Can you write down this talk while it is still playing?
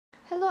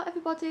Hello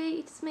everybody,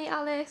 it's me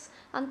Alice,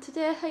 and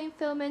today I'm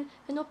filming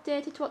an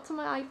update to what's on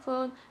my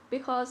iPhone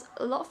because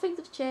a lot of things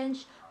have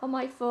changed on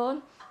my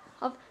phone.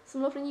 I have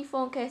some lovely new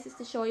phone cases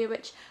to show you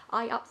which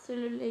I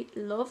absolutely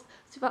love.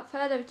 So without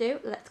further ado,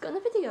 let's get on the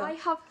video. I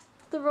have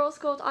the rose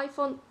gold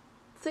iPhone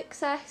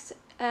 6S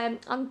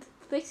and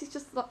this is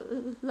just like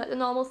the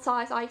normal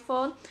size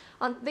iPhone,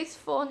 and this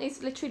phone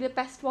is literally the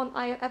best one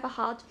I ever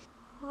had.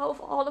 Out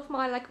of all of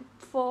my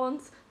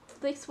phones,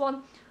 this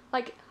one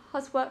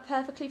has worked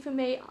perfectly for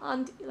me,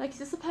 and it's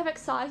just the perfect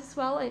size as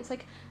well, and it's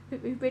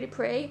really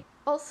pretty.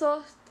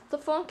 Also, the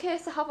phone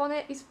case I have on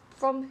it is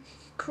from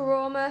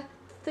Chroma.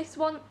 This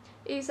one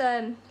is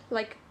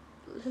like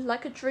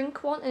a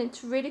drink one, and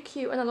it's really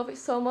cute and I love it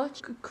so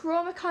much.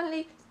 Chroma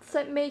kindly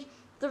sent me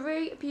the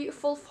really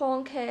beautiful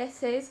phone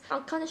cases.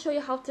 I'll kind of show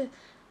you how to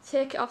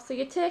take it off. So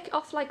you take it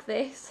off like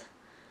this.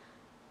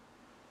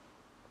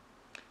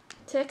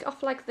 Take it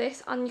off like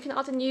this, and you can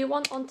add a new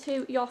one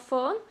onto your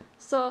phone.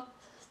 So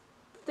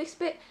this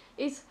bit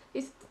is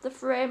the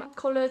frame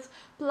colours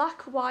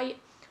black, white,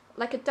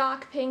 like a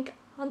dark pink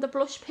and a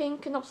blush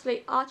pink, and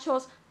obviously I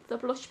chose the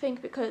blush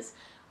pink because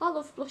I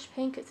love blush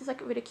pink. It's just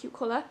like a really cute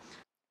colour.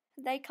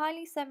 They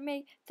kindly sent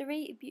me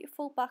 3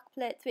 beautiful back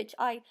plates which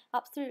I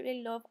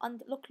absolutely love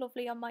and look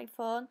lovely on my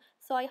phone.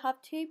 So I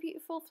have 2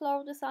 beautiful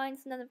floral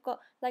designs, and then I've got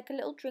like a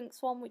little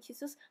drinks one which is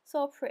just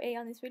so pretty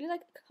and it's really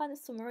like kind of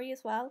summery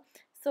as well.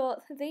 So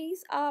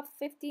these are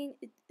 $15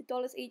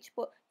 each,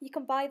 but you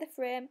can buy the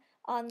frame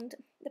and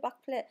the back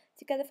plate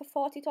together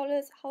for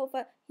 $40.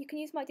 However, you can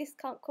use my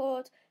discount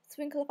code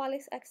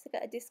Sprinkleofalicex to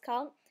get a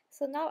discount.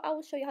 So now I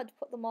will show you how to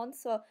put them on.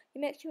 So you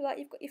make sure that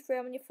you've got your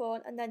frame on your phone,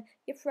 and then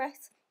you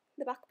press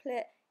the back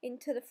plate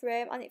into the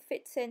frame and it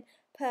fits in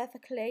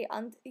perfectly,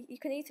 and you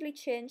can easily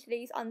change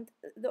these and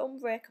they're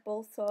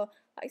unbreakable, so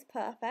that is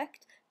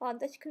perfect.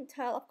 And as you can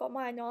tell, I've got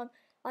mine on,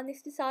 and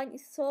this design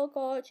is so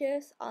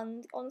gorgeous,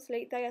 and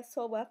honestly they are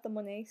so worth the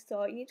money,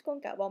 so you need to go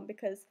and get one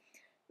because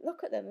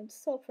look at them, they're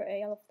so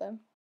pretty, I love them.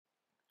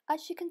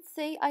 As you can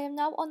see, I am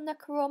now on the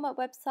Chroma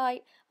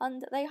website,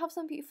 and they have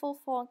some beautiful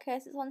phone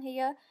cases on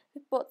here,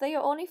 but they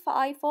are only for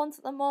iPhones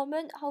at the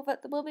moment. However,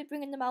 they will be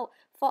bringing them out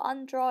for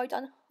Android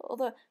and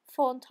other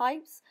phone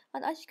types.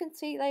 And as you can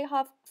see, they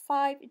have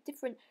 5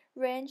 different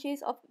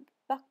ranges of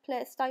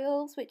backplate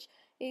styles, which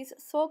is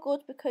so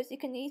good because you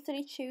can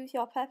easily choose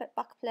your perfect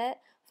backplate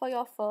for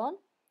your phone.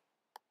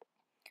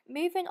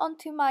 Moving on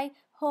to my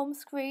home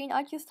screen,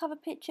 I just have a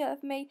picture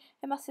of me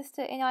and my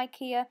sister in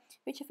IKEA,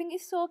 which I think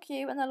is so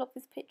cute, and I love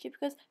this picture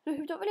because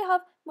we don't really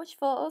have much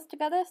photos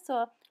together,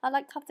 so I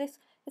like to have this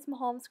as my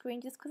home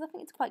screen just because I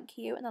think it's quite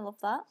cute and I love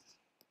that.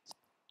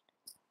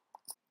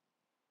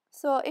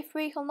 So if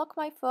we unlock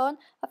my phone,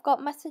 I've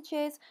got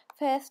messages,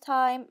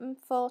 FaceTime and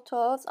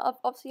photos. I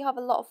obviously have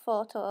a lot of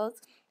photos,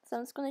 so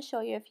I'm just going to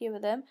show you a few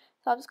of them.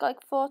 So I've just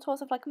got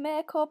photos of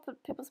makeup,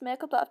 people's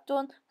makeup that I've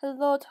done, a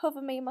load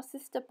of me and my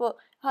sister, but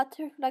I had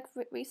to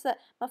reset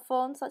my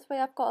phone, so that's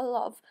why I've got a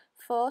lot of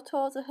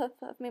photos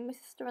of me and my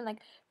sister and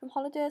from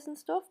holidays and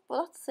stuff. But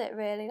that's it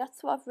really,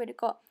 that's what I've really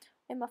got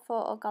in my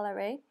photo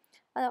gallery.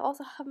 And I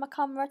also have my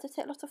camera to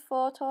take lots of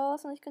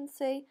photos, and you can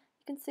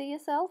see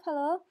yourself,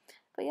 hello.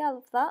 But yeah, I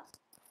love that.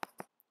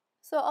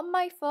 So on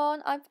my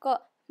phone, I've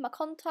got my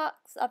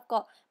contacts, I've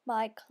got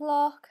my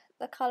clock,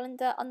 the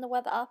calendar and the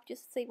weather app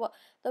just to see what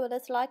the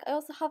weather's like. I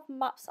also have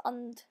maps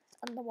and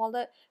the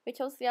wallet, which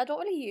obviously I don't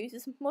really use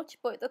as much,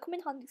 but they come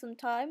in handy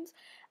sometimes.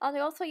 And I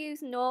also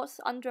use notes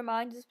and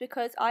reminders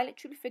because I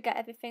literally forget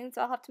everything,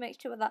 so I have to make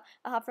sure that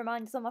I have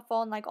reminders on my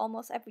phone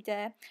almost every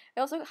day.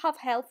 I also have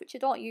health, which I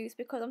don't use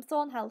because I'm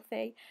so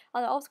unhealthy,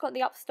 and I also got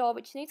the app store,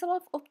 which needs a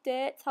lot of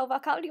updates. However, I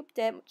can't really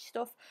update much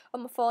stuff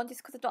on my phone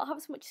just because I don't have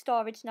as much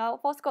storage now.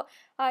 I've also got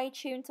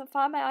iTunes and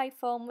Find My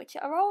iPhone, which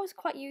are always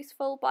quite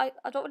useful, but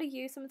I don't really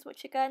use them as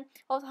much again.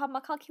 I also have my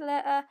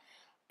calculator,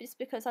 just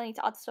because I need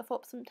to add stuff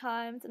up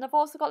sometimes. And I've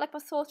also got my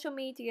social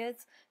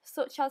medias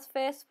such as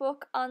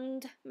Facebook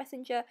and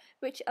Messenger,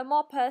 which are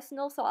more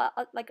personal, so I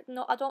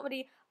don't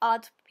really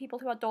add people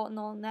who I don't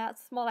know on there.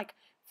 It's more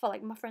for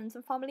my friends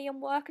and family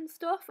and work and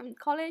stuff from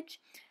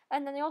college.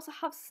 And then I also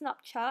have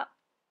Snapchat,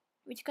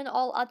 which you can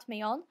all add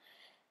me on.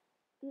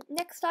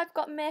 Next, I've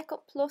got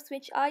Makeup Plus,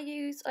 which I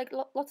use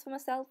lots of my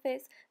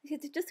selfies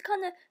to just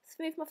kind of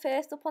smooth my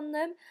face up on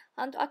them,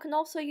 and I can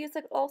also use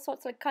all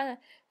sorts of kind of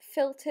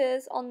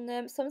filters on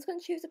them. So I'm just going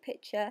to choose a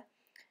picture.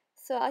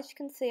 So as you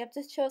can see, I've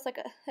just chose a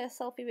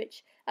selfie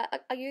which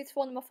I used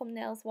for one of my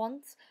thumbnails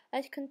once.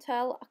 As you can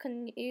tell, I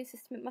can use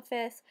this to make my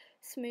face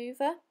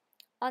smoother.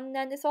 And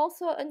then there's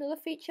also another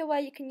feature where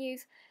you can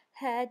use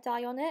hair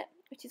dye on it,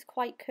 which is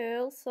quite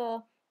cool.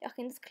 So I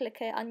can just click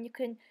it and you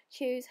can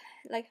choose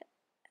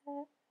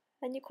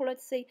a new colour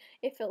to see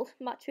if it'll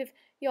match with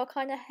your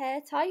kind of hair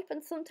type.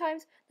 And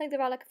sometimes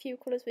there are a few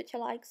colours which I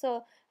like,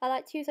 so I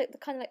like to use the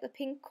kind of the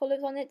pink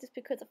colours on it just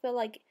because I feel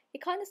like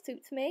it kind of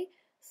suits me.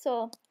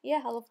 So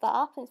yeah, I love that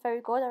app and it's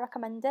very good, I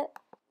recommend it.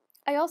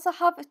 I also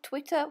have a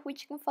Twitter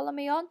which you can follow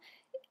me on.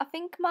 I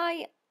think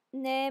my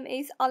name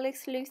is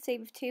Alice Lucy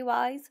with 2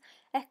 I's,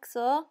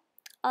 XO.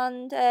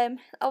 And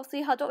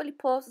obviously I don't really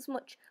post as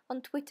much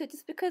on Twitter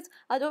just because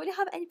I don't really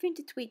have anything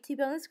to tweet, to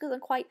be honest, because I'm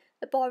quite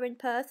a boring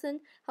person.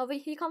 However,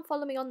 you can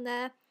follow me on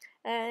there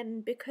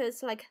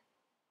because like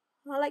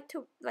I like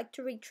to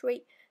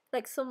retweet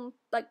like some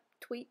like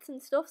tweets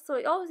and stuff, so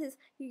it always is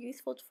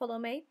useful to follow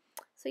me.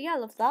 So yeah, I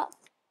love that.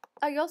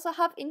 I also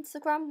have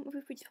Instagram,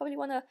 which is probably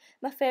one of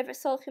my favourite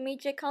social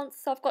media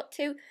accounts. So I've got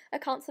two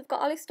accounts. I've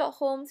got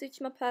alice.holmes, which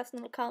is my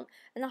personal account,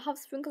 and I have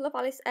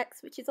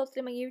Sprinkleofalicex, which is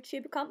obviously my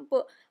YouTube account,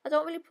 but I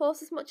don't really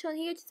post as much on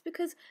here just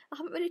because I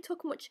haven't really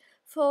took much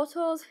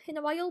photos in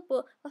a while,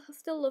 but I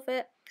still love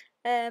it.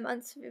 And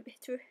it's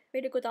a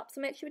really good app,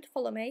 so make sure to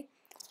follow me.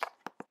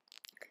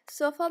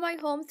 So for my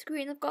home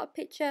screen, I've got a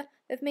picture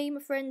of me and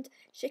my friend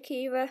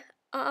Shakira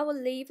at our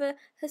lever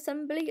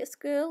assembly at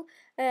school.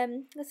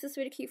 This is a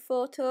really cute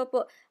photo,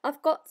 but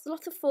I've got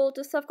lots of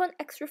folders. So I've got an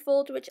extra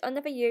folder which I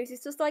never use.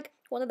 It's just like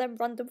one of them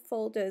random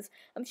folders.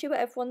 I'm sure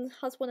everyone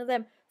has one of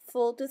them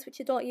folders which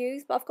I don't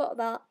use, but I've got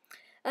that.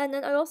 And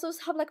then I also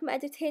have like my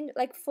editing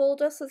like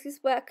folder, so this is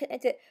where I can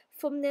edit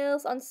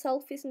thumbnails and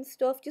selfies and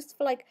stuff, just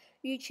for like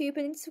YouTube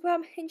and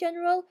Instagram in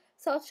general.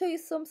 So I'll show you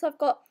some. So I've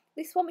got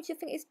this one which I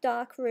think is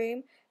dark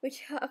room,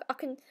 which I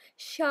can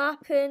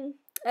sharpen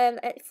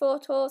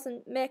photos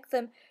and make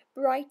them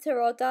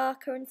brighter or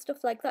darker and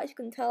stuff like that. As you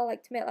can tell, I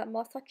like to make that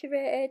more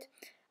saturated.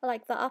 I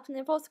like that app. And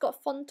I've also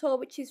got Fonto,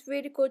 which is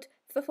really good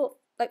for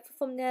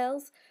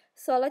thumbnails.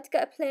 So I like to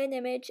get a plain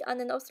image, and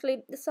then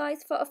obviously the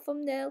size for a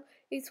thumbnail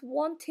is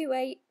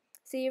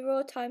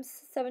 1280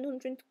 times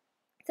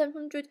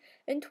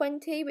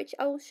 720, which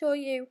I will show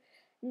you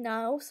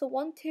now. So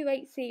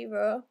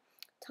 1280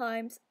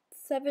 times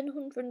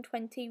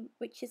 720,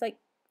 which is like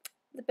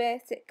the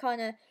basic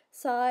kind of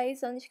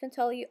size, and as you can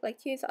tell, you like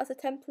to use it as a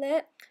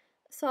template.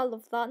 So I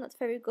love that, and that's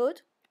very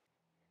good.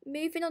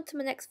 Moving on to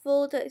my next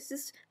folder, it's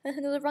just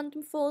another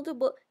random folder,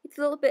 but it's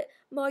a little bit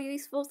more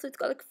useful. So it's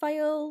got like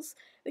files,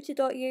 which I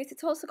don't use.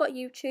 It's also got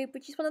YouTube,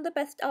 which is one of the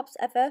best apps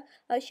ever,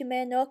 as you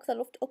may know, because I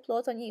love to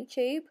upload on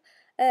YouTube.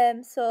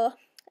 So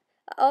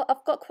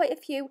I've got quite a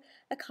few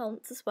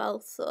accounts as well,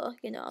 so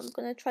you know, I'm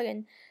gonna try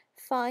and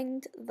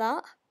find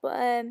that. But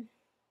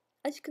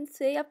as you can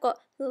see, I've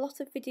got a lot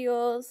of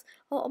videos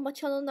on my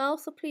channel now,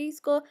 so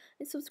please go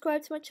and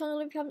subscribe to my channel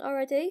if you haven't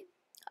already.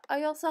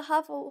 I also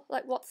have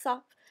like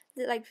WhatsApp,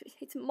 like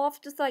it's more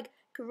of just like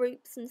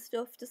groups and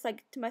stuff, just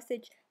like to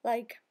message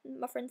like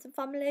my friends and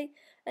family.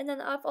 And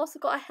then I've also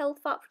got a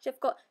health app, which I've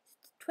got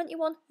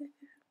 21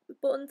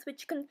 buttons,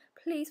 which you can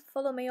please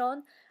follow me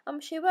on. I'm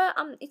sure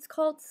it's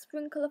called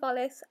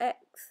Sprinkleofalicex.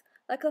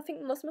 Like, I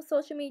think most of my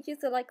social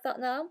medias are like that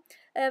now.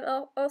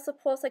 I also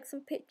post like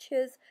some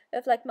pictures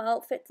of like my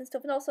outfits and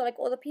stuff, and also like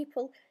other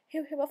people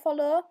who I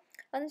follow.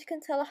 And as you can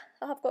tell,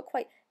 I have got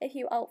quite a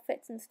few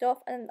outfits and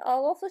stuff. And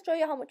I'll also show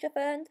you how much I've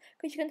earned,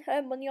 because you can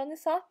earn money on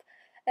this app.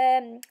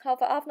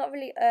 However, I've not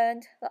really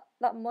earned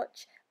that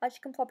much. As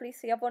you can probably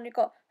see, I've only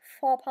got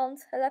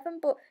 £4.11,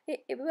 but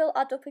it will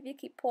add up if you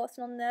keep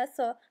posting on there.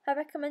 So I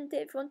recommend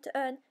it if you want to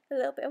earn a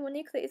little bit of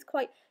money, because it is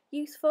quite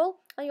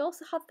useful. And you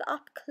also have the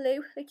app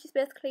Clue, which is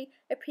basically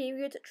a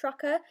period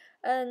tracker,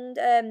 and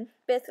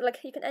basically like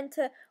you can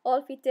enter all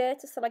of your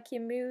data, so like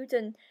your mood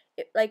and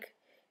like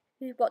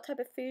what type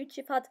of food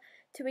you've had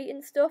to eat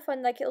and stuff,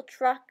 and like it'll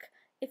track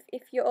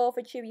if you're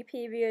overdue your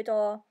period,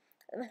 or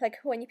like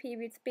when your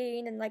period's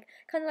been, and like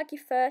kind of like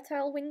your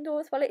fertile window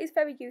as well. It is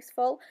very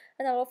useful,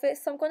 and I love it.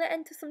 So I'm going to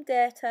enter some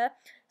data.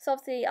 So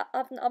obviously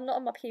I'm not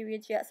on my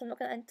period yet, so I'm not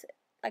going to enter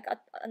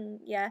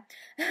yeah.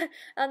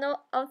 I know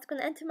I'm just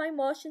going to enter my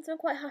emotions. I'm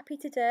quite happy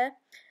today,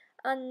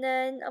 and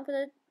then I'm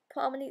going to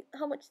put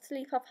how much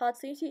sleep I've had.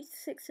 So usually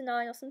it's 6 to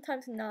 9, or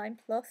sometimes 9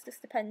 plus,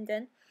 just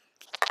depending.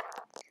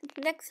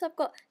 Next, I've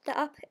got the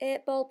app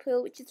 8-Ball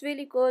Pool, which is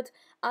really good,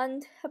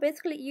 and I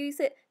basically use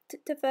it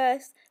to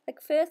first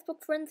like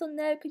Facebook friends on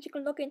there, because you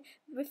can log in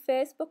with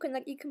Facebook and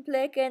like you can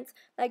play against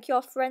like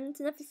your friends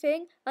and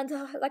everything. And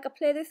like I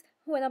play this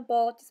when I'm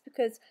bored, just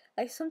because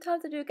like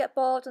sometimes I do get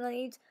bored and I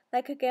need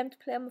like a game to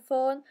play on my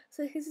phone.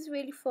 So this is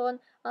really fun,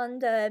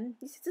 and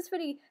this is just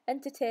really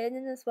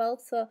entertaining as well.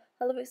 So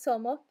I love it so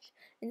much,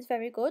 and it's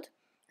very good.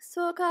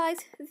 So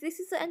guys, this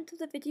is the end of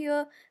the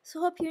video,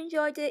 so hope you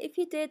enjoyed it. If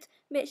you did,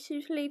 make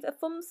sure to leave a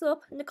thumbs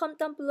up in the comment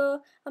down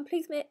below, and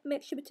please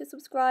make sure to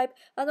subscribe,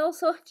 and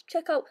also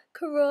check out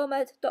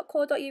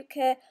caromed.co.uk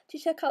to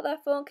check out their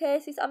phone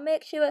cases, and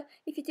make sure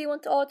if you do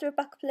want to order a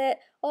backplate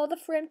or the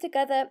frame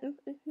together,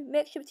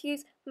 make sure to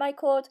use my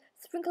code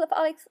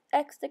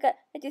Sprinkleofalicex to get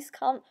a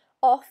discount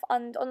off.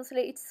 And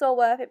honestly, it's so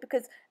worth it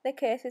because the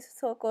case is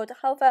so good.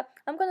 However,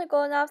 I'm going to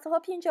go now, so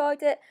hope you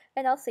enjoyed it,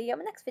 and I'll see you in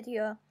my next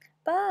video.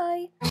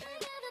 Bye.